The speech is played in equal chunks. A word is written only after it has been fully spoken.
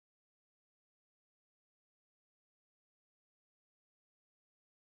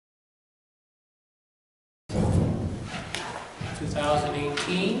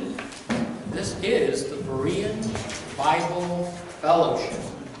2018. This is the Berean Bible Fellowship.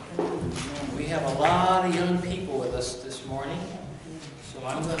 We have a lot of young people with us this morning, so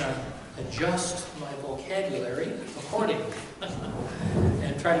I'm going to adjust my vocabulary accordingly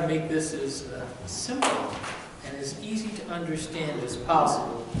and try to make this as simple and as easy to understand as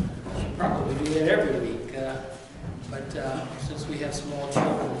possible. I should probably do that every week, but since we have small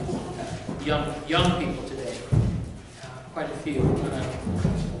children, young people today, quite a few, I'm going to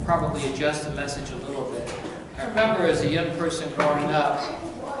probably adjust the message a little bit. I remember as a young person growing up,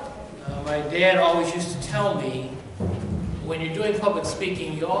 my dad always used to tell me, when you're doing public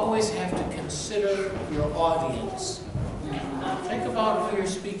speaking, you always have to consider your audience. Think about who you're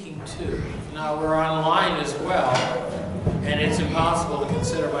speaking to. Now, we're online as well, and it's impossible to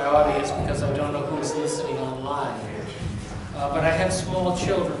consider my audience because I don't know who's listening online. But I have small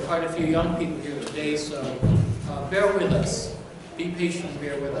children, quite a few young people here today, so bear with us. Be patient and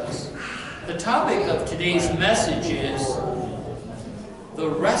bear with us. The topic of today's message is the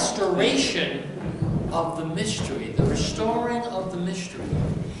restoration of the mystery, the restoring of the mystery.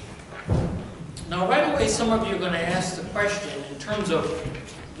 Now, right away, some of you are going to ask the question in terms of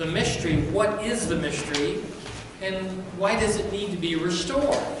the mystery, what is the mystery, and why does it need to be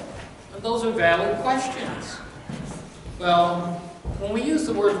restored? And those are valid questions. Well, when we use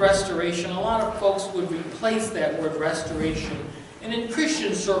the word restoration, a lot of folks would replace that word restoration, and in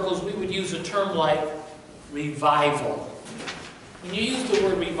Christian circles, we would use a term like revival. When you use the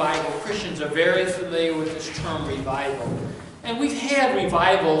word revival, Christians are very familiar with this term revival. And we've had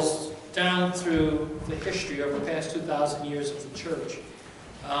revivals down through the history over the past 2,000 years of the church.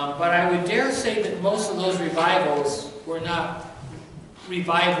 But I would dare say that most of those revivals were not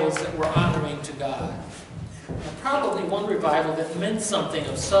revivals that were honoring to God. Probably one revival that meant something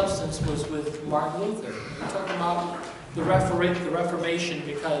of substance was with Martin Luther. We're talking about the Reformation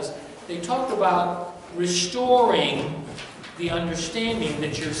because they talked about restoring the understanding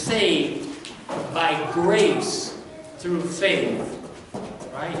that you're saved by grace through faith.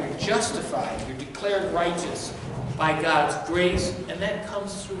 Right? You're justified, you're declared righteous by God's grace, and that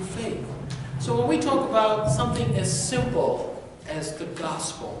comes through faith. So when we talk about something as simple as the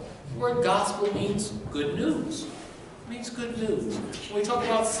gospel, the word gospel means good news. It means good news. When we talk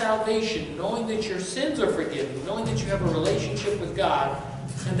about salvation, knowing that your sins are forgiven, knowing that you have a relationship with God,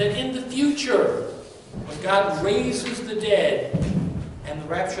 and that in the future, when God raises the dead and the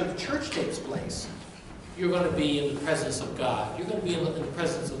rapture of the church takes place, you're going to be in the presence of God. You're going to be in the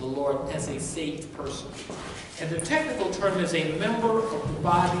presence of the Lord as a saved person. And the technical term is a member of the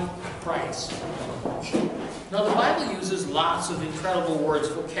body of Christ. Now, the Bible uses lots of incredible words,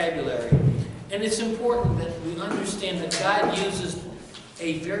 vocabulary, and it's important that we understand that God uses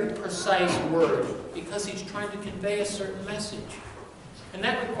a very precise word because He's trying to convey a certain message. And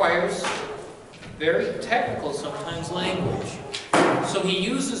that requires very technical, sometimes, language. So He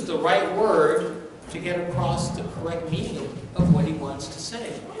uses the right word to get across the correct meaning of what He wants to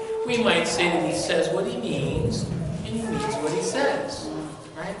say. We might say that He says what He means, and He means what He says.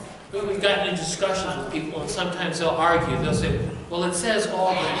 Right? But we've gotten into discussions with people, and sometimes they'll argue. They'll say, well, it says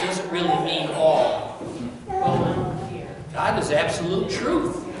all, but it doesn't really mean all. Well, God is absolute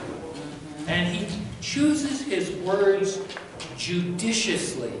truth. And He chooses His words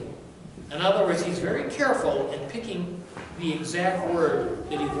judiciously. In other words, He's very careful in picking the exact word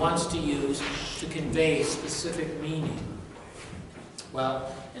that He wants to use to convey specific meaning.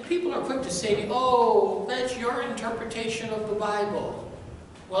 Well, and people are quick to say, oh, that's your interpretation of the Bible.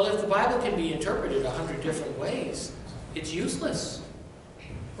 Well, if the Bible can be interpreted 100 different ways, it's useless.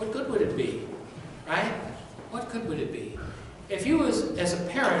 What good would it be? Right? What good would it be? If you as a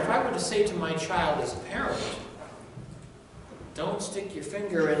parent, if I were to say to my child as a parent, don't stick your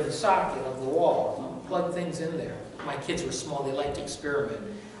finger in the socket of the wall. Don't plug things in there. My kids were small, they liked to experiment.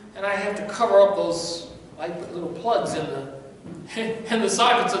 And I have to cover up those little plugs in the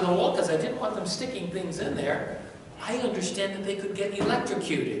sockets of the wall because I didn't want them sticking things in there. I understand that they could get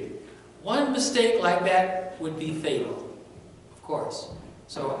electrocuted. One mistake like that would be fatal, of course.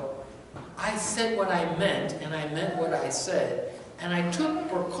 So I said what I meant, and I meant what I said. And I took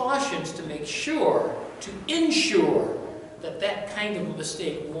precautions to make sure, to ensure that that kind of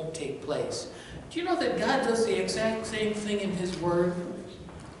mistake won't take place. Do you know that God does the exact same thing in His Word?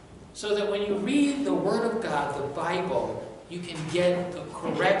 So that when you read the Word of God, the Bible, you can get the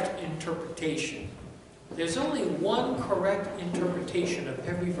correct interpretation. There's only one correct interpretation of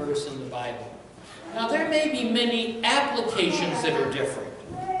every verse in the Bible. Now, there may be many applications that are different.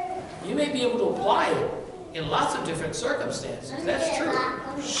 You may be able to apply it in lots of different circumstances. That's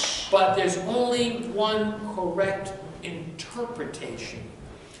true. But there's only one correct interpretation.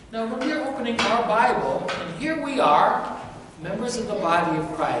 Now, when we're opening our Bible, and here we are, members of the body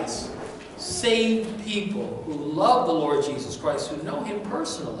of Christ, saved people who love the Lord Jesus Christ, who know Him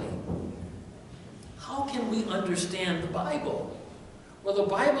personally, how can we understand the Bible? Well, the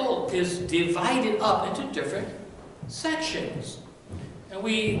Bible is divided up into different sections. And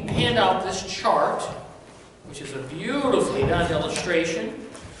we hand out this chart, which is a beautifully done illustration.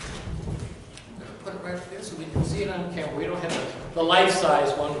 I'm going to put it right up there so we can see it on camera. We don't have the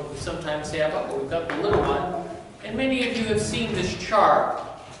life-size one we sometimes have up, but we've got the little one. And many of you have seen this chart.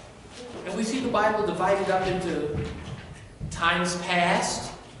 And we see the Bible divided up into times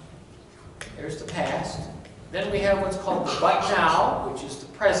past. There's the past. Then we have what's called the but now, which is the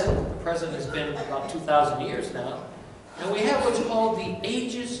present. The present has been about 2,000 years now. And we have what's called the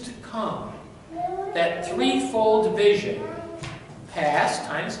ages to come. That threefold division. Past,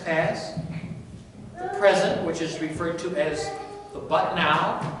 times past. The present, which is referred to as the but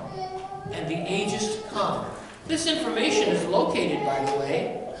now. And the ages to come. This information is located, by the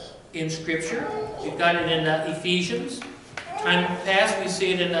way, in Scripture. We've got it in Ephesians. Time past, we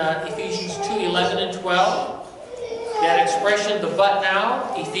see it in Ephesians 2:11 and 12. That expression, the but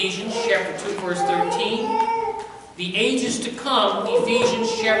now, Ephesians chapter 2, verse 13. The ages to come,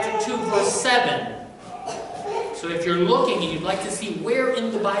 Ephesians chapter 2, verse 7. So if you're looking and you'd like to see where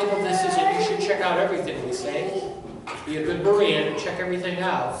in the Bible this is, and you should check out everything we say. Be a good Berean and check everything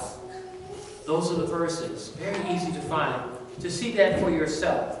out. Those are the verses. Very easy to find. To see that for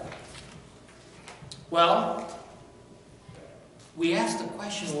yourself. Well, we ask the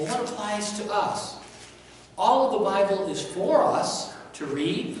question, well, what applies to us? All of the Bible is for us to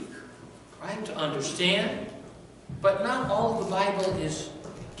read, right, to understand, but not all of the Bible is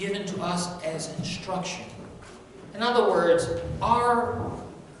given to us as instruction. In other words,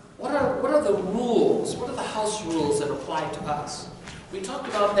 what are the rules? What are the house rules that apply to us? We talked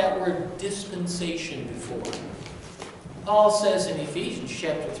about that word dispensation before. Paul says in Ephesians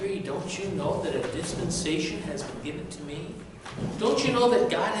chapter 3, don't you know that a dispensation has been given to me? Don't you know that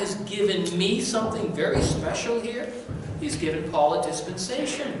God has given me something very special here? He's given Paul a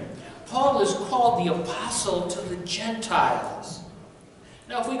dispensation. Paul is called the apostle to the Gentiles.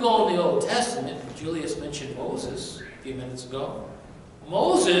 Now, if we go in the Old Testament, Julius mentioned Moses a few minutes ago.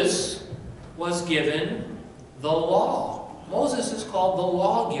 Moses was given the law. Moses is called the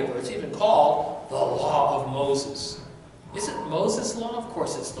lawgiver. It's even called the law of Moses. Is it Moses' law? Of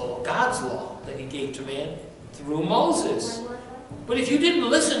course it's the law, God's law that He gave to man through Moses. But if you didn't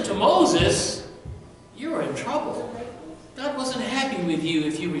listen to Moses, you were in trouble. God wasn't happy with you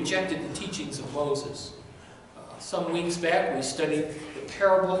if you rejected the teachings of Moses. Some weeks back we studied the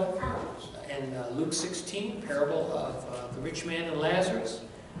parable in Luke 16, parable of the rich man and Lazarus.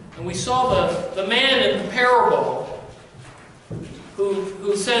 And we saw the man in the parable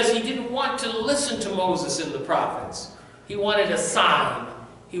who says he didn't want to listen to Moses and the prophets. He wanted a sign.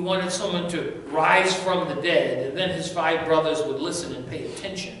 He wanted someone to rise from the dead, and then his 5 brothers would listen and pay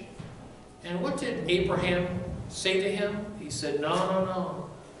attention. And what did Abraham say to him? He said, no, no, no.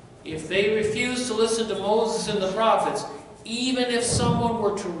 If they refuse to listen to Moses and the prophets, even if someone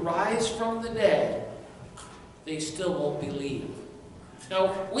were to rise from the dead, they still won't believe.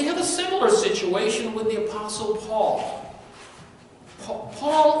 Now, we have a similar situation with the Apostle Paul.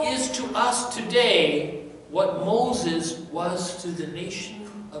 Paul is to us today what Moses was to the nation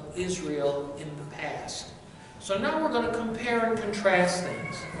of Israel in the past. So now we're going to compare and contrast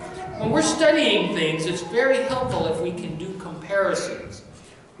things. When we're studying things, it's very helpful if we can do comparisons.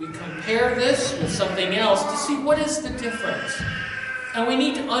 We compare this with something else to see what is the difference. And we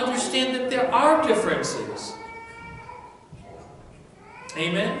need to understand that there are differences.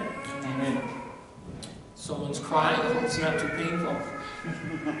 Amen? Amen. Someone's crying. I hope it's not too painful.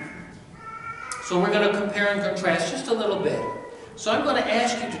 So we're going to compare and contrast just a little bit. So I'm going to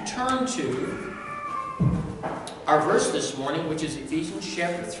ask you to turn to our verse this morning, which is Ephesians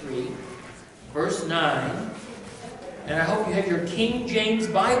chapter 3, verse 9. And I hope you have your King James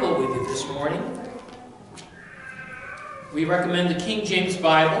Bible with you this morning. We recommend the King James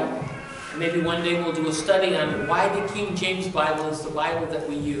Bible. And maybe one day we'll do a study on why the King James Bible is the Bible that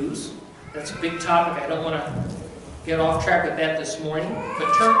we use. That's a big topic. I don't want to get off track with that this morning.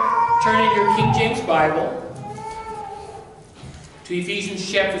 But turn in your King James Bible to Ephesians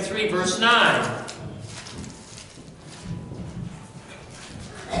chapter 3, verse 9.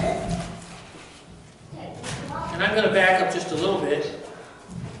 And I'm going to back up just a little bit.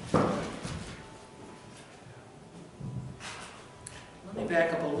 Let me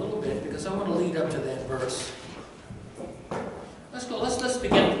back up a little bit because I want to lead up to that verse. Let's go. Let's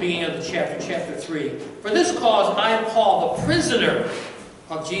begin beginning of the chapter 3. For this cause I am Paul, the prisoner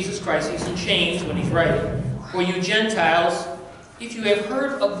of Jesus Christ. He's in chains when he's writing. For you Gentiles, if you have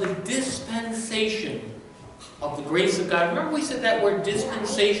heard of the dispensation of the grace of God. Remember we said that word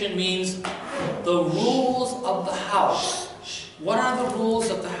dispensation means the rules of the house. What are the rules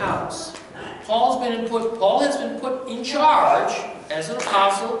of the house? Paul has been put in charge as an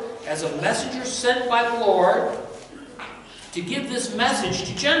apostle, as a messenger sent by the Lord to give this message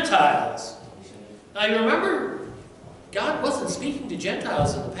to Gentiles. Now you remember, God wasn't speaking to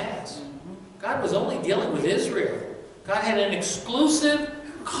Gentiles in the past. God was only dealing with Israel. God had an exclusive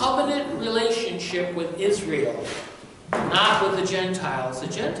covenant relationship with Israel, not with the Gentiles. The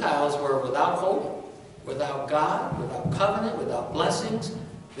Gentiles were without hope, without God, without covenant, without blessings.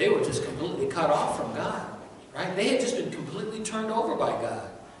 They were just completely cut off from God. Right? They had just been completely turned over by God.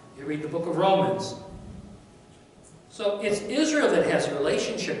 You read the book of Romans. So it's Israel that has a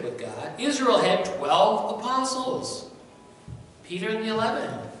relationship with God. Israel had 12 apostles. Peter and the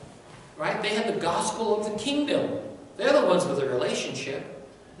 11. Right? They had the gospel of the kingdom. They're the ones with a relationship.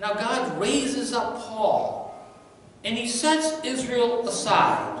 Now God raises up Paul. And he sets Israel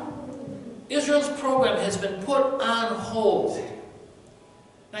aside. Israel's program has been put on hold.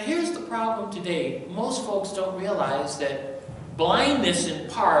 Now here's the problem today. Most folks don't realize that blindness in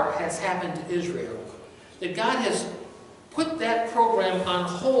part has happened to Israel. That God has put that program on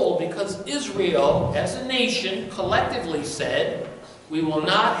hold because Israel, as a nation, collectively said, we will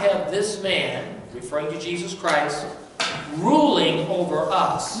not have this man, referring to Jesus Christ, ruling over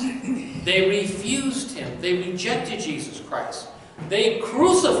us. They refused him. They rejected Jesus Christ. They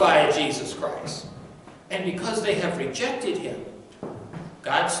crucified Jesus Christ. And because they have rejected him,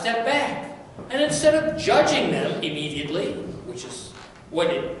 God stepped back. And instead of judging them immediately, which is what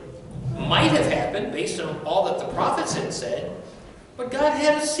it might have happened based on all that the prophets had said, but God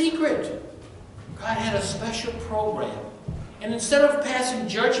had a secret. God had a special program. And instead of passing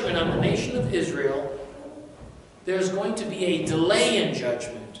judgment on the nation of Israel, there's going to be a delay in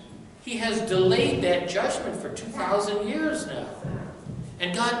judgment. He has delayed that judgment for 2,000 years now.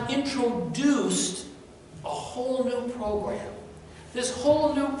 And God introduced a whole new program. This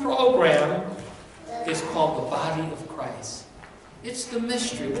whole new program is called the body of Christ. It's the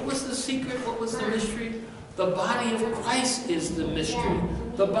mystery. What was the secret? What was the mystery? The body of Christ is the mystery.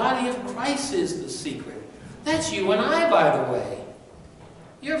 The body of Christ is the secret. That's you and I, by the way.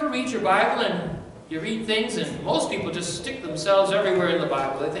 You ever read your Bible and you read things and most people just stick themselves everywhere in the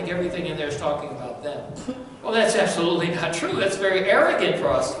Bible. They think everything in there is talking about them. Well, that's absolutely not true. That's very arrogant for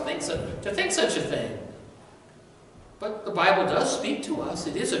us to think such a thing. But the Bible does speak to us.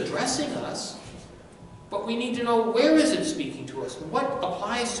 It is addressing us. But we need to know, where is it speaking to us? What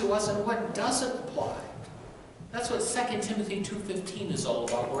applies to us and what doesn't apply? That's what 2 Timothy 2:15 is all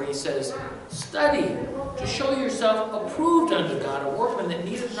about, where he says, study to show yourself approved unto God, a workman that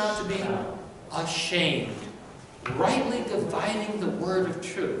needeth not to be ashamed, rightly dividing the word of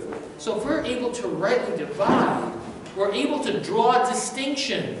truth. So if we're able to rightly divide, we're able to draw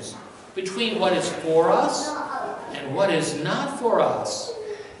distinctions between what is for us and what is not for us.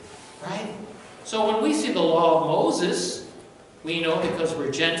 Right? So when we see the law of Moses, we know, because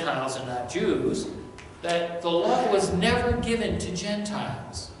we're Gentiles and not Jews, that the law was never given to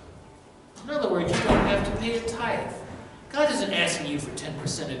Gentiles. In other words, you don't have to pay a tithe. God isn't asking you for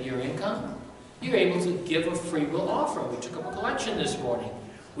 10% of your income. You're able to give a free will offering. We took up a collection this morning.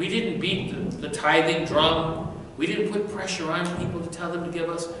 We didn't beat the tithing drum. We didn't put pressure on people to tell them to give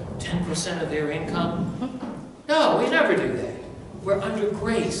us 10% of their income. No, we never do that. We're under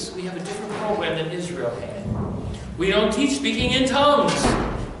grace. We have a different program than Israel had. We don't teach speaking in tongues.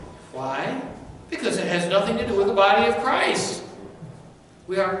 Why? Because it has nothing to do with the body of Christ.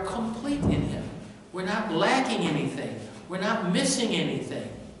 We are complete in him. We're not lacking anything. We're not missing anything.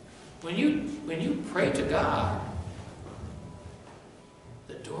 When you pray to God,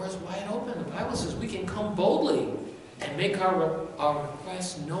 the door is wide open. The Bible says we can come boldly and make our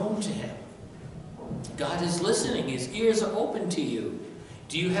requests known to him. God is listening. His ears are open to you.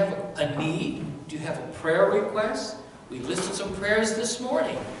 Do you have a need? Do you have a prayer request? We listed some prayers this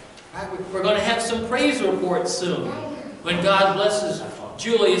morning. Right? We're going to have some praise reports soon. When God blesses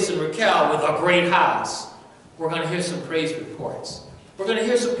Julius and Raquel with a great house, we're going to hear some praise reports. We're going to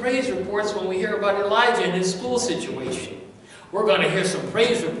hear some praise reports when we hear about Elijah and his school situation. We're going to hear some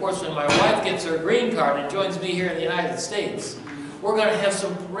praise reports when my wife gets her green card and joins me here in the United States. We're going to have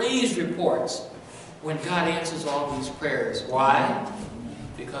some praise reports when God answers all these prayers. Why?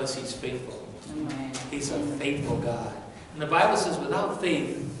 Because he's faithful. He's a faithful God. And the Bible says without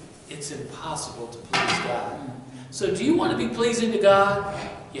faith, it's impossible to please God. So do you want to be pleasing to God?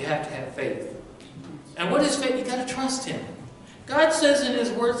 You have to have faith. And what is faith? You got to trust Him. God says in His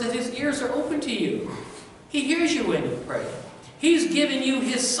words that His ears are open to you. He hears you when you pray. He's given you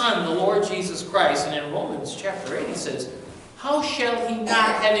His Son, the Lord Jesus Christ. And in Romans chapter 8 He says, how shall He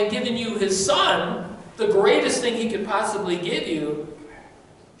not, having given you His Son, the greatest thing He could possibly give you,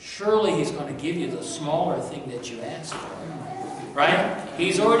 surely He's going to give you the smaller thing that you ask for. Right?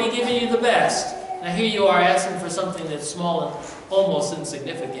 He's already given you the best. Now here you are asking for something that's small and almost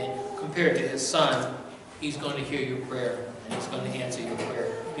insignificant compared to His Son. He's going to hear your prayer, and He's going to answer your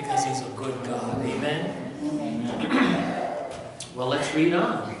prayer because He's a good God. Amen? Amen. Well, let's read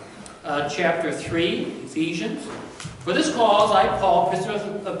on. Chapter 3, Ephesians. For this cause I, Paul, prisoner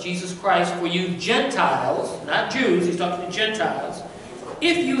of Jesus Christ, for you Gentiles, not Jews, he's talking to Gentiles,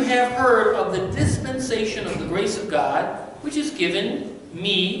 if you have heard of the dispensation of the grace of God, which is given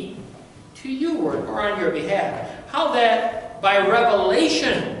me to you, or on your behalf, how that by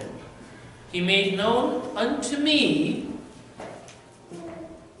revelation He made known unto me.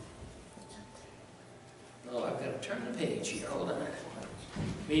 Oh, I've got to turn the page here. Hold on.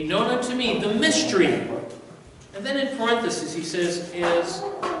 Made known unto me the mystery. And then in parentheses he says, is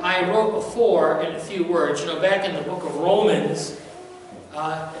I wrote before in a few words. You know, back in the book of Romans,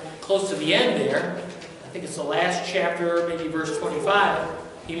 close to the end there, I think it's the last chapter, maybe verse 25,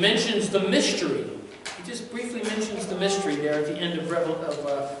 he mentions the mystery. He just briefly mentions the mystery there at the end of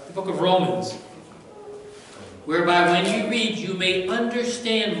the book of Romans. Whereby when you read, you may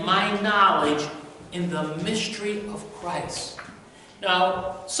understand my knowledge in the mystery of Christ.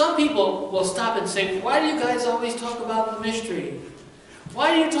 Now, some people will stop and say, why do you guys always talk about the mystery?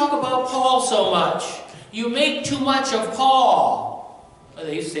 Why do you talk about Paul so much? You make too much of Paul. Well,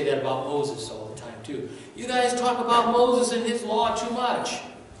 they used to say that about Moses all the time too. You guys talk about Moses and his law too much.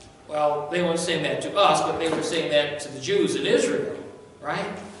 Well, they weren't saying that to us, but they were saying that to the Jews in Israel,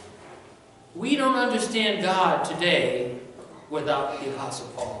 right? We don't understand God today without the Apostle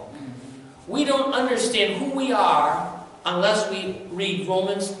Paul. We don't understand who we are unless we read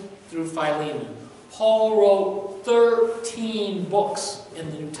Romans through Philemon. Paul wrote 13 books in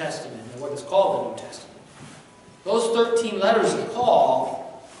the New Testament, in what is called the New Testament. Those 13 letters of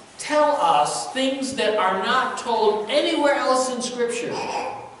Paul tell us things that are not told anywhere else in Scripture.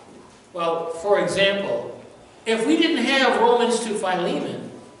 Well, for example, if we didn't have Romans to Philemon,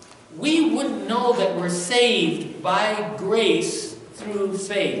 we wouldn't know that we're saved by grace through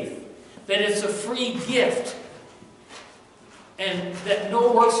faith, that it's a free gift, and that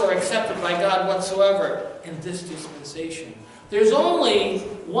no works are accepted by God whatsoever in this dispensation. There's only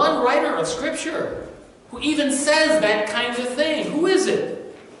one writer of Scripture who even says that kind of thing. Who is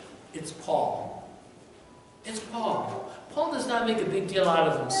it? It's Paul. It's Paul. Paul does not make a big deal out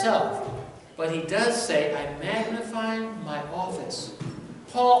of himself, but he does say, I magnify my office.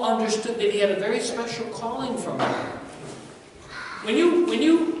 Paul understood that he had a very special calling from God. When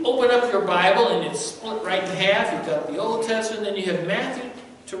you open up your Bible and it's split right in half, you've got the Old Testament, then you have Matthew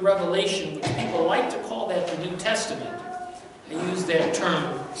to Revelation, which people like to call that the New Testament. I use that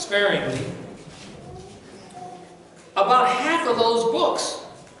term sparingly. About half of those books,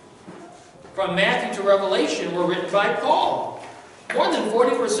 from Matthew to Revelation, were written by Paul. More than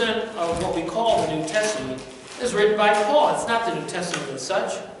 40% of what we call the New Testament is written by Paul. It's not the New Testament as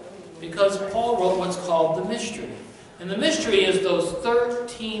such, because Paul wrote what's called the mystery. And the mystery is those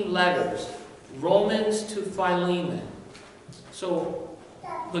 13 letters, Romans to Philemon. So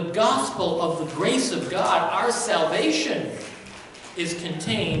the gospel of the grace of God, our salvation, is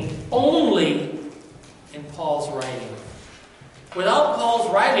contained only in Paul's writing. Without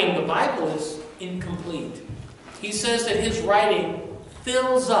Paul's writing, the Bible is incomplete. He says that his writing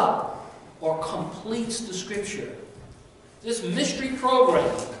fills up or completes the Scripture. This mystery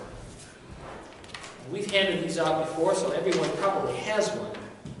program, we've handed these out before, so everyone probably has one.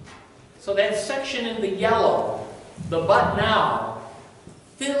 So that section in the yellow, the but now,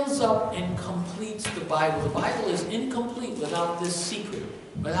 fills up and completes the Bible. The Bible is incomplete without this secret,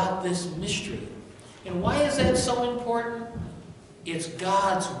 without this mystery. And why is that so important? It's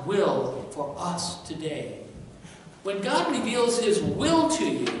God's will for us today. When God reveals His will to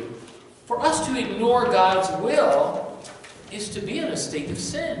you, for us to ignore God's will is to be in a state of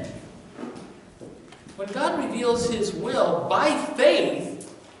sin. When God reveals His will by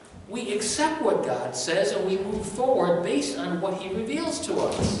faith, we accept what God says and we move forward based on what He reveals to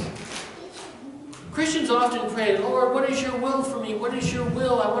us. Christians often pray, Lord, what is your will for me? What is your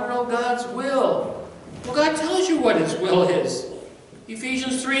will? I want to know God's will. Well, God tells you what His will is.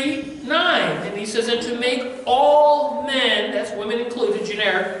 Ephesians 3:9, and He says, and to make all men, that's women included,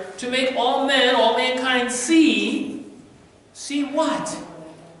 generic, to make all men, all mankind see what?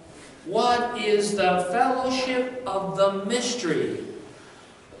 What is the fellowship of the mystery,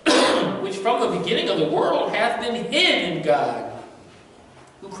 which from the beginning of the world hath been hid in God,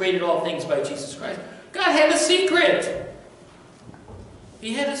 who created all things by Jesus Christ. God had a secret.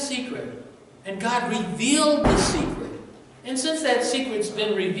 He had a secret. And God revealed the secret. And since that secret's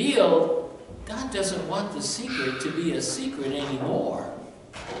been revealed, God doesn't want the secret to be a secret anymore.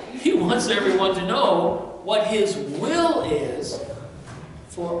 He wants everyone to know what His will is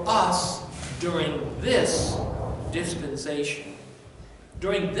for us during this dispensation.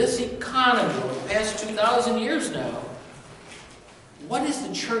 During this economy over the past 2,000 years now, what is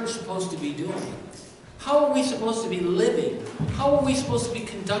the church supposed to be doing? How are we supposed to be living? How are we supposed to be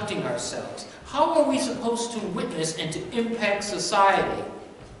conducting ourselves? How are we supposed to witness and to impact society?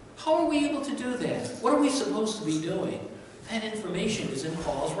 How are we able to do that? What are we supposed to be doing? That information is in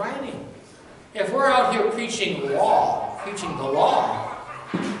Paul's writing. If we're out here preaching the law,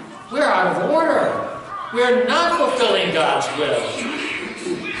 we're out of order. We're not fulfilling God's will.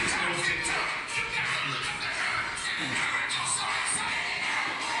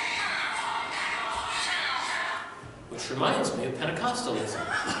 Which reminds me of Pentecostalism.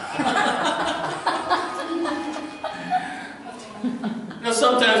 Now,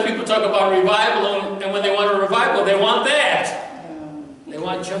 sometimes people talk about revival, and when they want a revival, they want that. They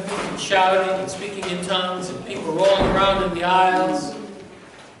want jumping and shouting and speaking in tongues and people rolling around in the aisles.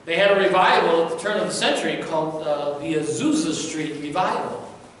 They had a revival at the turn of the century called the Azusa Street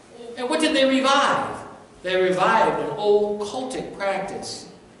Revival. And what did they revive? They revived an old cultic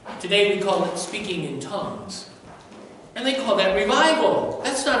practice. Today we call it speaking in tongues. And they call that revival.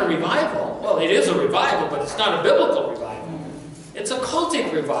 That's not a revival. Well, it is a revival, but it's not a biblical revival. It's a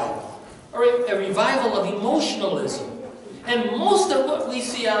cultic revival, or a revival of emotionalism. And most of what we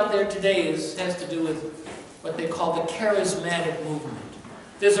see out there today has to do with what they call the charismatic movement.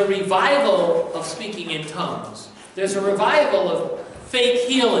 There's a revival of speaking in tongues. There's a revival of fake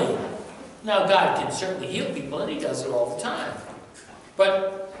healing. Now, God can certainly heal people, and He does it all the time.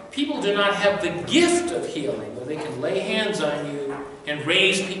 But people do not have the gift of healing, where they can lay hands on you and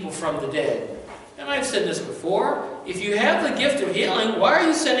raise people from the dead. And I've said this before, if you have the gift of healing, why are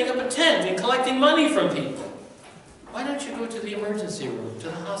you setting up a tent and collecting money from people? Why don't you go to the emergency room, to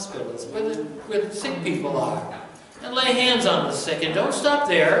the hospitals, where the sick people are, and lay hands on the sick? And don't stop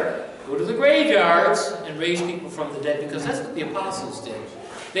there. Go to the graveyards and raise people from the dead, because that's what the apostles did.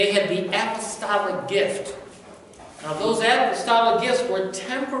 They had the apostolic gift. Now, those apostolic gifts were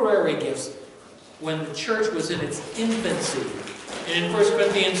temporary gifts when the church was in its infancy. And in 1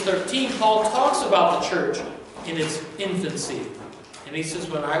 Corinthians 13, Paul talks about the church in its infancy. And he says,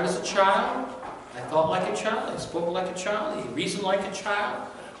 when I was a child, I thought like a child, I spoke like a child, I reasoned like a child.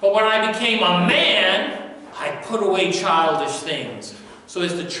 But when I became a man, I put away childish things. So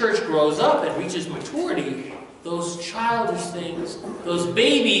as the church grows up and reaches maturity, those childish things, those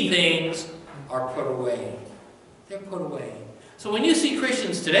baby things are put away. They're put away. So when you see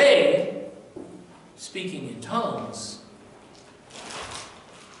Christians today speaking in tongues,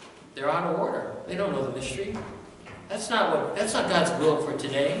 they're out of order. They don't know the mystery. That's not God's will for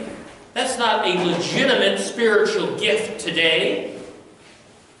today. That's not a legitimate spiritual gift today.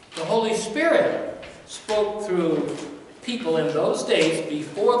 The Holy Spirit spoke through people in those days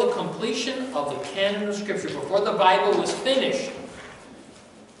before the completion of the canon of Scripture, before the Bible was finished.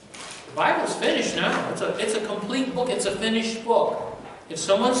 The Bible's finished now. It's a complete book. It's a finished book. If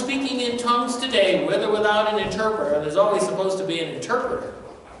someone's speaking in tongues today, with or without an interpreter, and there's always supposed to be an interpreter,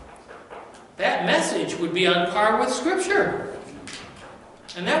 that message would be on par with Scripture.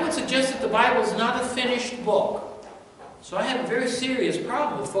 And that would suggest that the Bible is not a finished book. So I have a very serious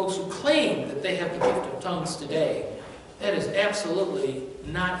problem with folks who claim that they have the gift of tongues today. That is absolutely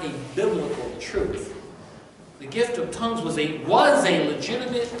not a biblical truth. The gift of tongues was a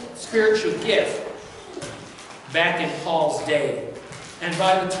legitimate spiritual gift back in Paul's day. And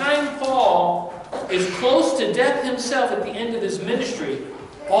by the time Paul is close to death himself at the end of his ministry,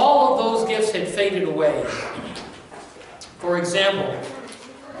 all of those gifts had faded away. For example,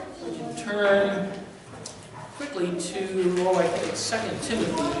 we can turn quickly to, I think it's 2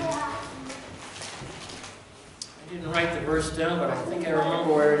 Timothy. I didn't write the verse down, but I think I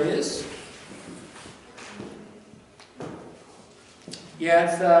remember where it is.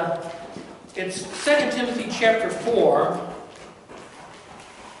 Yeah, it's 2 Timothy chapter 4.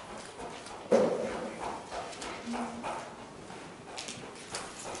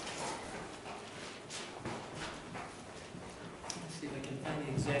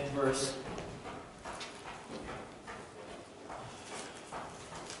 Verse.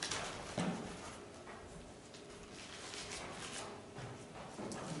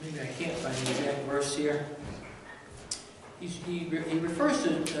 the exact verse here. He refers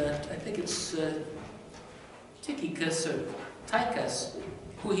to, I think it's Tychicus or Tychus,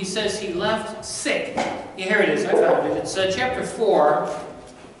 who he says he left sick. Yeah, here it is, I found it. It's chapter 4,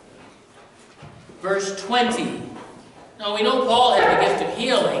 verse 20. Now we know Paul had the gift of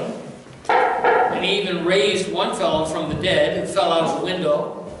healing, and he even raised one fellow from the dead who fell out of the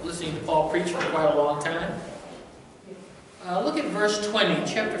window, listening to Paul preach for quite a long time. Look at verse 20,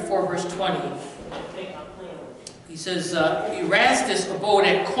 chapter 4, verse 20. He says, Erastus abode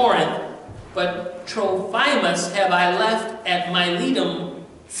at Corinth, but Trophimus have I left at Miletum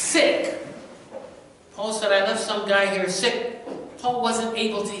sick. Paul said, I left some guy here sick. Paul wasn't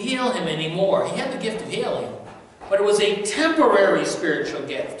able to heal him anymore. He had the gift of healing, but it was a temporary spiritual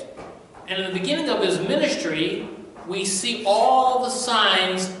gift. And in the beginning of his ministry, we see all the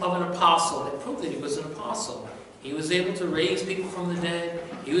signs of an apostle that prove that he was an apostle. He was able to raise people from the dead.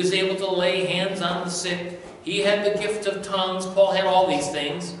 He was able to lay hands on the sick. He had the gift of tongues. Paul had all these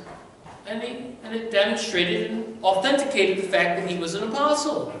things. And it demonstrated and authenticated the fact that he was an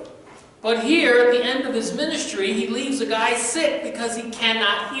apostle. But here, at the end of his ministry, he leaves a guy sick because he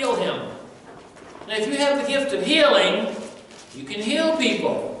cannot heal him. Now, if you have the gift of healing, you can heal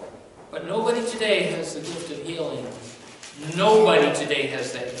people. But nobody today has the gift of healing. Nobody today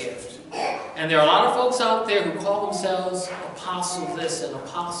has that gift. And there are a lot of folks out there who call themselves apostle this and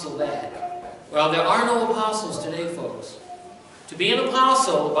apostle that. Well, there are no apostles today, folks. To be an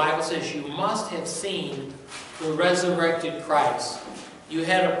apostle, the Bible says you must have seen the resurrected Christ. You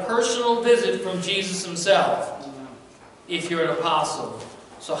had a personal visit from Jesus himself if you're an apostle.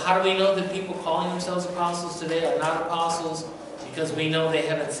 So how do we know that people calling themselves apostles today are not apostles? Because we know they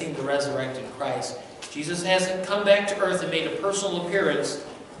haven't seen the resurrected Christ. Jesus hasn't come back to earth and made a personal appearance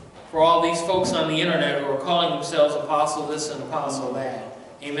for all these folks on the internet who are calling themselves apostle this and apostle that.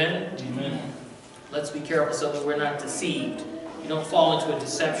 Amen? Amen. Let's be careful so that we're not deceived. You don't fall into a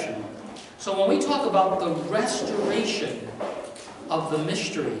deception. So when we talk about the restoration of the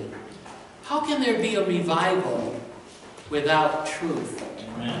mystery, how can there be a revival without truth?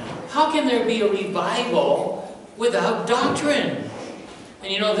 Amen. How can there be a revival without doctrine?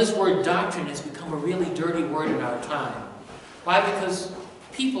 And you know, this word doctrine has become a really dirty word in our time. Why? Because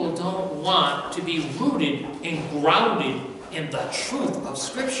people don't want to be rooted and grounded in the truth of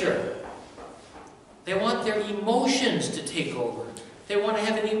Scripture. They want their emotions to take over. They want to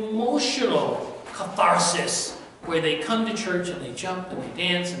have an emotional catharsis where they come to church and they jump and they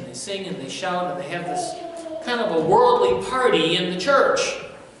dance and they sing and they shout and they have this kind of a worldly party in the church.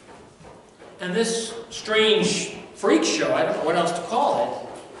 And this strange freak show, I don't know what else to call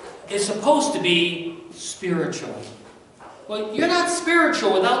it, is supposed to be spiritual. Well, you're not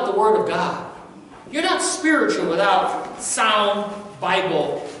spiritual without the Word of God. You're not spiritual without sound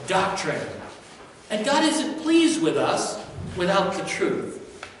Bible doctrine. And God isn't pleased with us without the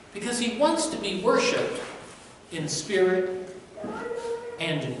truth, because He wants to be worshipped in spirit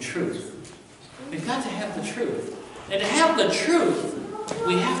and in truth. We've got to have the truth. And to have the truth,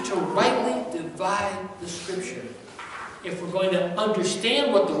 we have to rightly divide the Scripture. If we're going to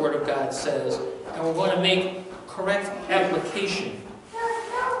understand what the Word of God says, and we're going to make correct application.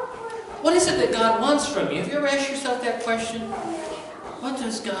 What is it that God wants from you? Have you ever asked yourself that question? What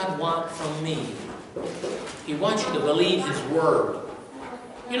does God want from me? He wants you to believe His Word.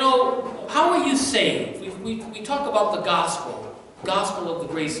 You know, how are you saved? We talk about the gospel of the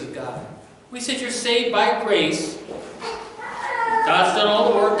grace of God. We said you're saved by grace. God's done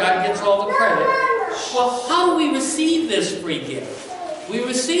all the work. God gets all the credit. Well, how do we receive this free gift? We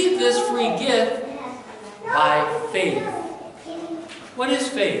receive this free gift by faith. What is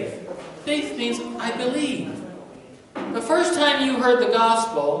faith? Faith means I believe. The first time you heard the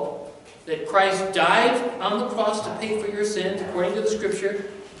gospel, that Christ died on the cross to pay for your sins, according to the Scripture,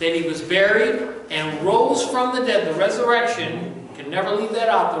 that He was buried and rose from the dead, the resurrection, you can never leave that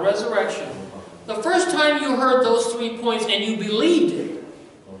out, the resurrection. The first time you heard those 3 points and you believed it,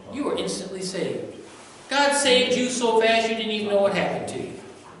 you were instantly saved. God saved you so fast you didn't even know what happened to you.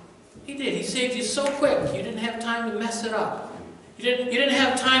 He did. He saved you so quick you didn't have time to mess it up. You didn't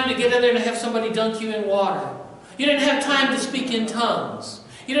have time to get in there and have somebody dunk you in water. You didn't have time to speak in tongues.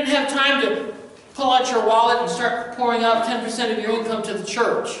 You didn't have time to pull out your wallet and start pouring out 10% of your income to the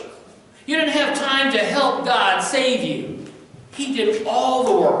church. You didn't have time to help God save you. He did all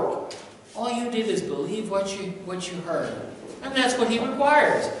the work. All you did is believe what you heard. And that's what He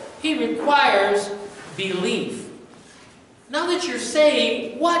requires. He requires belief. Now that you're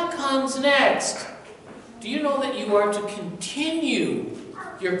saved, what comes next? Do you know that you are to continue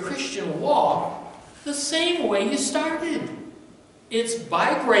your Christian walk the same way you started? It's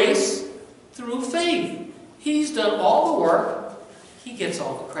by grace through faith. He's done all the work. He gets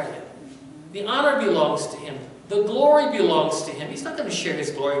all the credit. The honor belongs to him. The glory belongs to him. He's not going to share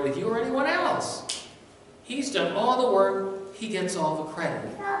his glory with you or anyone else. He's done all the work. He gets all the credit.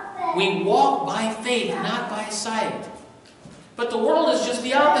 We walk by faith, not by sight. But the world is just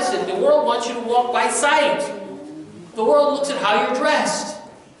the opposite. The world wants you to walk by sight. The world looks at how you're dressed.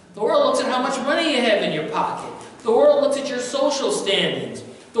 The world looks at how much money you have in your pocket. The world looks at your social standings.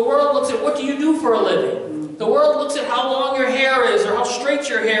 The world looks at what do you do for a living. The world looks at how long your hair is, or how straight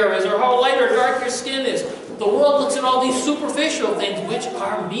your hair is, or how light or dark your skin is. The world looks at all these superficial things which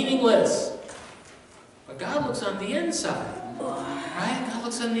are meaningless. But God looks on the inside. Right? God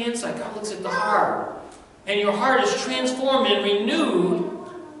looks on the inside. God looks at the heart. And your heart is transformed and renewed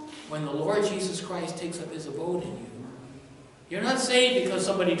when the Lord Jesus Christ takes up his abode in you. You're not saved because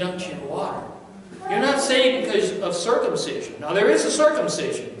somebody dunked you in water. You're not saved because of circumcision. Now there is a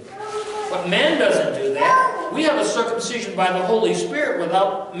circumcision. But man doesn't do that. We have a circumcision by the Holy Spirit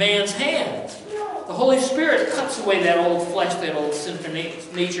without man's hands. The Holy Spirit cuts away that old flesh, that old sinful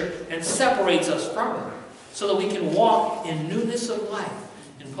nature, and separates us from it so that we can walk in newness of life.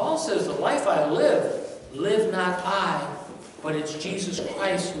 And Paul says, the life I live not I, but it's Jesus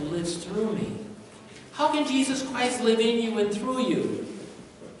Christ who lives through me. How can Jesus Christ live in you and through you?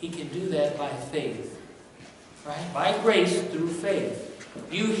 He can do that by faith. Right? By grace through faith.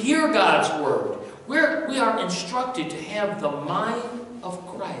 You hear God's word. We are instructed to have the mind of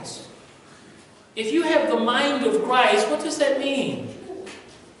Christ. If you have the mind of Christ, what does that mean?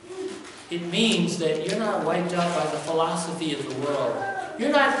 It means that you're not wiped out by the philosophy of the world.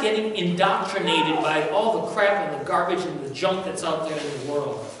 You're not getting indoctrinated by all the crap and the garbage and the junk that's out there in the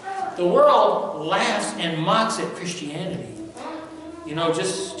world. The world laughs and mocks at Christianity. You know,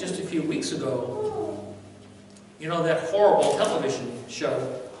 just a few weeks ago, you know that horrible television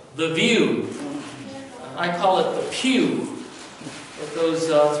show, The View. I call it The Pew. With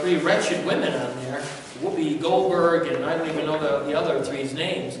those three wretched women on there, Whoopi Goldberg, and I don't even know the other three's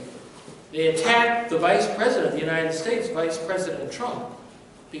names. They attacked the Vice President of the United States, Vice President Trump,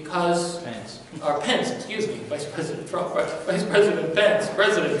 because... Pence, excuse me, Vice President Trump, Vice President Pence,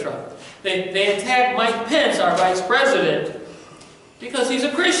 President Trump. They attacked Mike Pence, our Vice President, because he's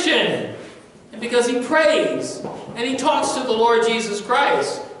a Christian, and because he prays, and he talks to the Lord Jesus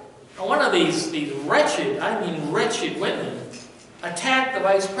Christ. And one of these wretched, wretched women attacked the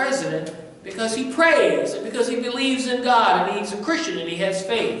Vice President because he prays, and because he believes in God, and he's a Christian, and he has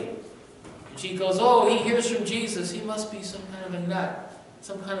faith. And she goes, oh, he hears from Jesus, he must be some kind of a nut,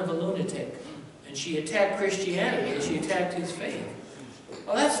 some kind of a lunatic. And she attacked Christianity, and she attacked his faith.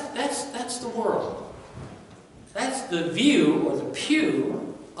 Well, that's the world. That's the view, or the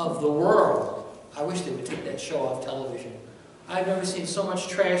pew, of the world. I wish they would take that show off television. I've never seen so much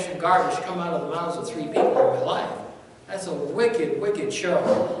trash and garbage come out of the mouths of three people in my life. That's a wicked, wicked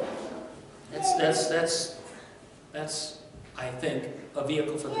show. That's I think, a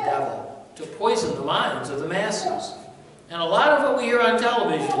vehicle for the devil, to poison the minds of the masses. And a lot of what we hear on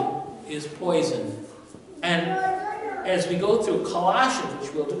television is poison. And as we go through Colossians,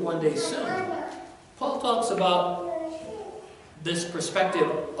 which we'll do one day soon, Paul talks about this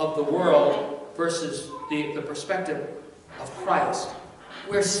perspective of the world versus the perspective of Christ.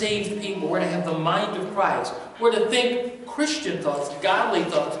 We're saved people. We're to have the mind of Christ. We're to think Christian thoughts, godly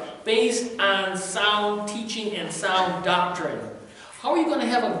thoughts, based on sound teaching and sound doctrine. How are you going to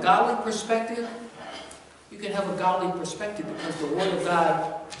have a godly perspective? You can have a godly perspective because the Word of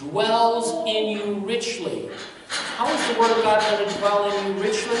God dwells in you richly. How is the Word of God going to dwell in you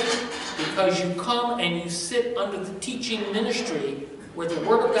richly? Because you come and you sit under the teaching ministry where the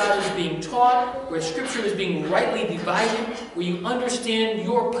Word of God is being taught, where Scripture is being rightly divided, where you understand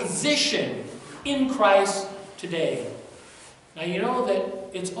your position in Christ today. Now you know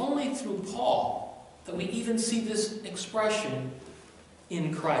that it's only through Paul that we even see this expression,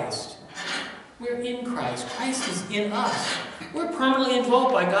 in Christ. We're in Christ. Christ is in us. We're permanently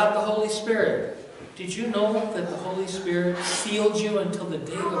indwelt by God the Holy Spirit. Did you know that the Holy Spirit sealed you until the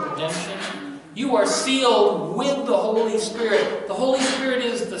day of redemption? You are sealed with the Holy Spirit. The Holy Spirit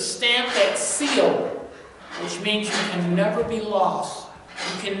is the stamp that's sealed, which means you can never be lost.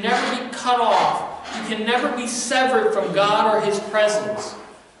 You can never be cut off. You can never be severed from God or His presence.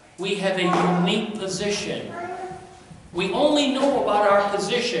 We have a unique position. We only know about our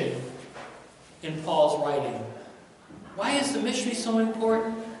position in Paul's writing. Why is the mystery so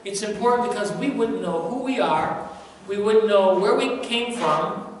important? It's important because we wouldn't know who we are. We wouldn't know where we came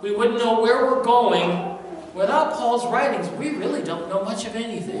from. We wouldn't know where we're going. Without Paul's writings, we really don't know much of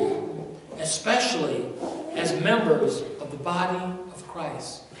anything, especially as members of the body of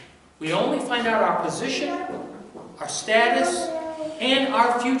Christ. We only find out our position, our status, and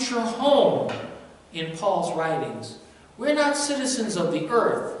our future home in Paul's writings. We're not citizens of the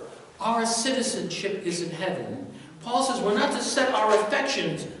earth. Our citizenship is in heaven. Paul says we're not to set our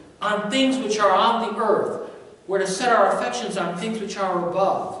affections on things which are on the earth. We're to set our affections on things which are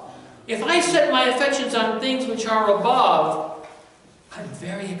above. If I set my affections on things which are above, I'm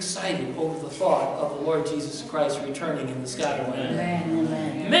very excited over the thought of the Lord Jesus Christ returning in the sky one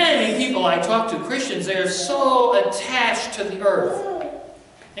day. Many people I talk to, Christians, they are so attached to the earth.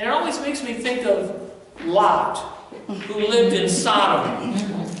 And it always makes me think of Lot, who lived in Sodom.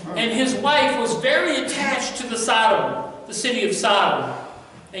 And his wife was very attached to the city of Sodom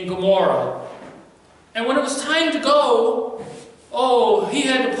and Gomorrah. And when it was time to go, oh, he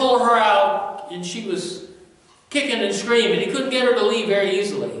had to pull her out, and she was kicking and screaming. He couldn't get her to leave very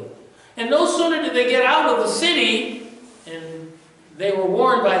easily. And no sooner did they get out of the city, and they were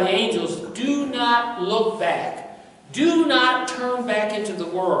warned by the angels, do not look back. Do not turn back into the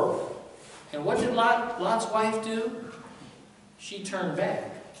world. And what did Lot's wife do? She turned back.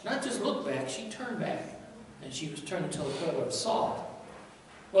 Not just looked back, she turned back. And she was turned into a pillar of salt.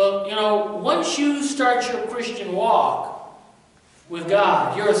 Well, you know, once you start your Christian walk with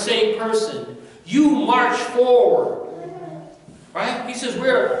God, you're a saved person, you march forward. Right? He says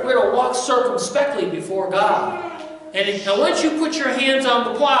we're to walk circumspectly before God. And once you put your hands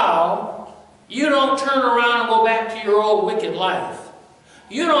on the plow, you don't turn around and go back to your old wicked life.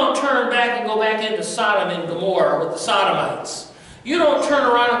 You don't turn back and go back into Sodom and Gomorrah with the Sodomites. You don't turn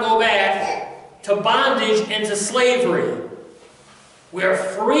around and go back to bondage and to slavery. We're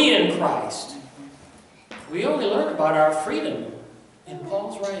free in Christ. We only learn about our freedom in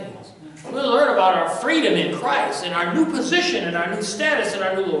Paul's writings. We learn about our freedom in Christ and our new position and our new status and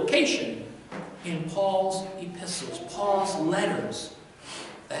our new location in Paul's epistles, Paul's letters.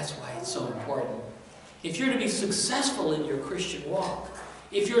 That's why it's so important. If you're to be successful in your Christian walk,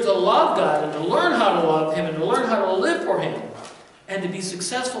 if you're to love God and to learn how to love Him and to learn how to live for Him and to be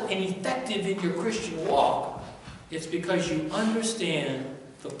successful and effective in your Christian walk, it's because you understand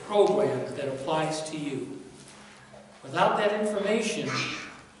the program that applies to you. Without that information,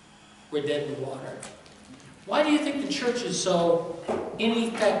 we're dead in the water. Why do you think the church is so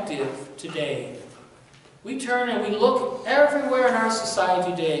ineffective today? We turn and we look everywhere in our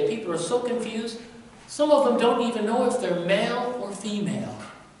society today. People are so confused. Some of them don't even know if they're male or female.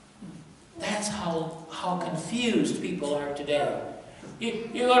 That's how confused people are today. You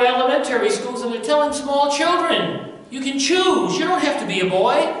go to elementary schools and they're telling small children, you can choose. You don't have to be a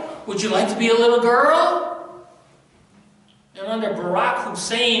boy. Would you like to be a little girl? And under Barack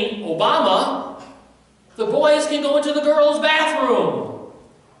Hussein Obama, the boys can go into the girls' bathroom.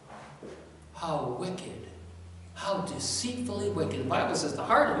 How wicked. How deceitfully wicked. The Bible says the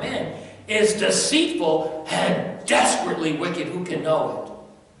heart of man is deceitful and desperately wicked. Who can know it?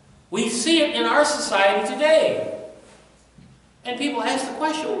 We see it in our society today. And people ask the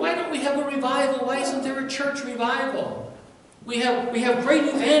question, why don't we have a revival? Why isn't there a church revival? We have great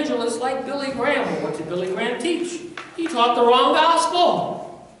evangelists like Billy Graham. What did Billy Graham teach? He taught the wrong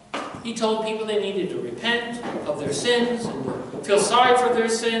gospel. He told people they needed to repent of their sins and feel sorry for their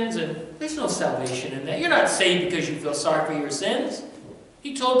sins, and there's no salvation in that. You're not saved because you feel sorry for your sins.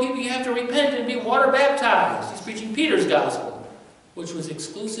 He told people you have to repent and be water baptized. He's preaching Peter's gospel, which was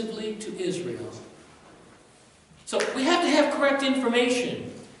exclusively to Israel. So we have to have correct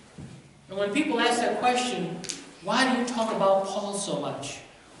information. And when people ask that question, why do you talk about Paul so much?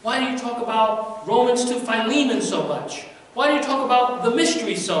 Why do you talk about Romans to Philemon so much? Why do you talk about the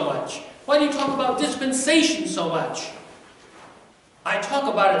mystery so much? Why do you talk about dispensation so much? I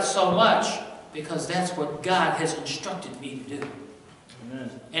talk about it so much because that's what God has instructed me to do.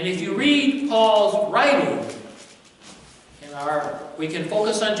 Amen. And if you read Paul's writing, we can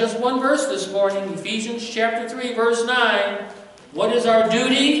focus on just one verse this morning, Ephesians chapter 3, verse 9. What is our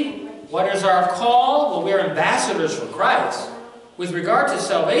duty? What is our call? Well, we're ambassadors for Christ. With regard to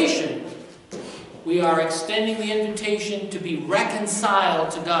salvation, we are extending the invitation to be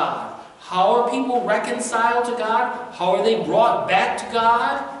reconciled to God. How are people reconciled to God? How are they brought back to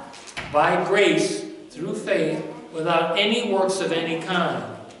God? By grace, through faith, without any works of any kind.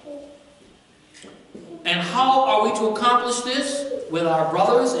 And how are we to accomplish this? With our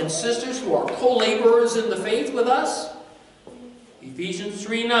brothers and sisters who are co-laborers in the faith with us? Ephesians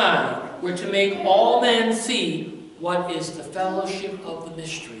 3:9. We're to make all men see what is the fellowship of the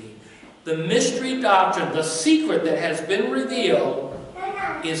mystery. The mystery doctrine, the secret that has been revealed,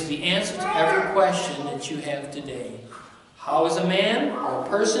 is the answer to every question that you have today. How is a man or a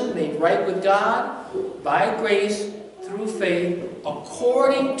person made right with God? By grace, through faith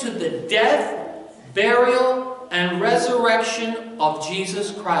according to the death, burial, and resurrection of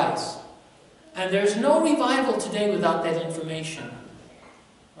Jesus Christ. And there's no revival today without that information.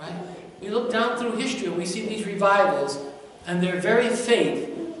 Right? We look down through history and we see these revivals, and they're very faith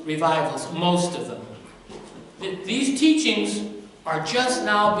revivals, most of them. These teachings are just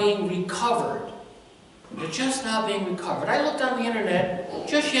now being recovered. They're just now being recovered. I looked on the internet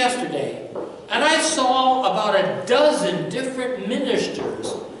just yesterday, and I saw about a dozen different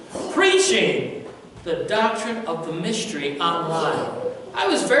ministers preaching the doctrine of the mystery online. I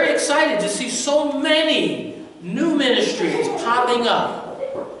was very excited to see so many new ministries popping up.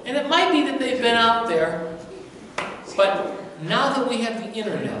 And it might be that they've been out there, but now that we have the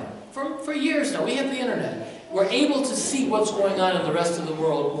internet, for years now, we have the internet, we're able to see what's going on in the rest of the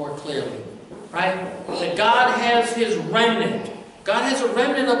world more clearly. Right? That God has His remnant. God has a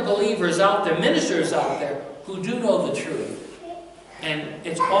remnant of believers out there, ministers out there, who do know the truth. And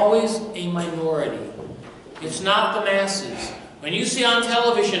it's always a minority. It's not the masses. When you see on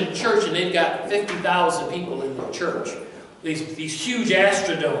television a church and they've got 50,000 people in the church, these huge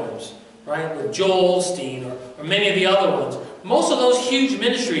astrodomes, right, with Joel Osteen or many of the other ones, most of those huge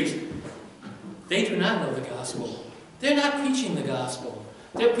ministries, they do not know the gospel. They're not preaching the gospel.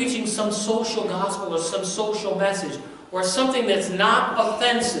 They're preaching some social gospel or some social message or something that's not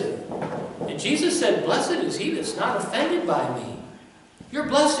offensive. And Jesus said, "Blessed is he that's not offended by me." You're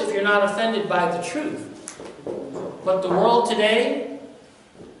blessed if you're not offended by the truth. But the world today,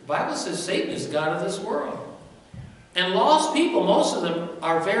 the Bible says Satan is the god of this world. And lost people, most of them,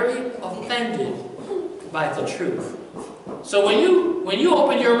 are very offended by the truth. So when you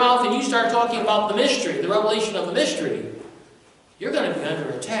open your mouth and you start talking about the mystery, the revelation of the mystery, you're going to be under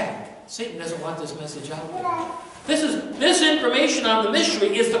attack. Satan doesn't want this message out there. This information on the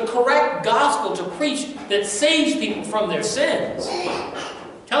mystery is the correct gospel to preach that saves people from their sins.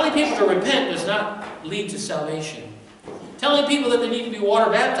 Telling people to repent does not lead to salvation. Telling people that they need to be water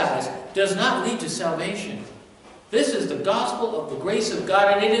baptized does not lead to salvation. This is the gospel of the grace of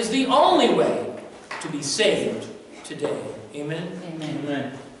God, and it is the only way to be saved today. Amen? Amen.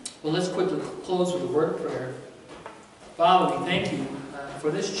 Amen. Well, let's quickly close with a word of prayer. Father, we thank you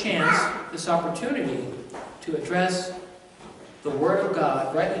for this chance, this opportunity to address the Word of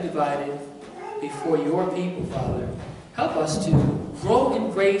God, rightly divided, before your people, Father. Help us to grow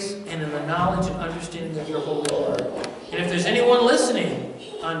in grace and in the knowledge and understanding of your holy word. And if there's anyone listening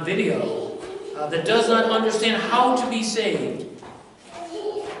on video that does not understand how to be saved,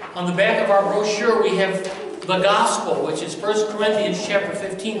 on the back of our brochure we have the gospel, which is 1 Corinthians chapter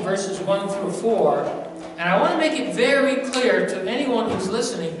 15, verses 1 through 4. And I want to make it very clear to anyone who's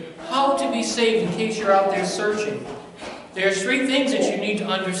listening how to be saved in case you're out there searching. There's three things that you need to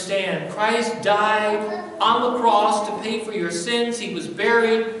understand. Christ died on the cross to pay for your sins. He was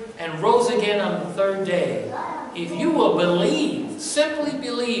buried and rose again on the third day. If you will believe, simply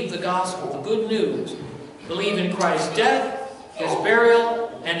believe the gospel, the good news, believe in Christ's death, His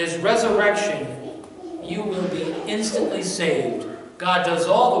burial, and His resurrection, you will be instantly saved. God does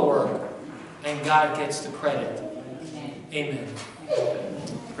all the work, and God gets the credit. Amen.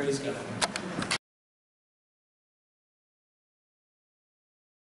 Praise God.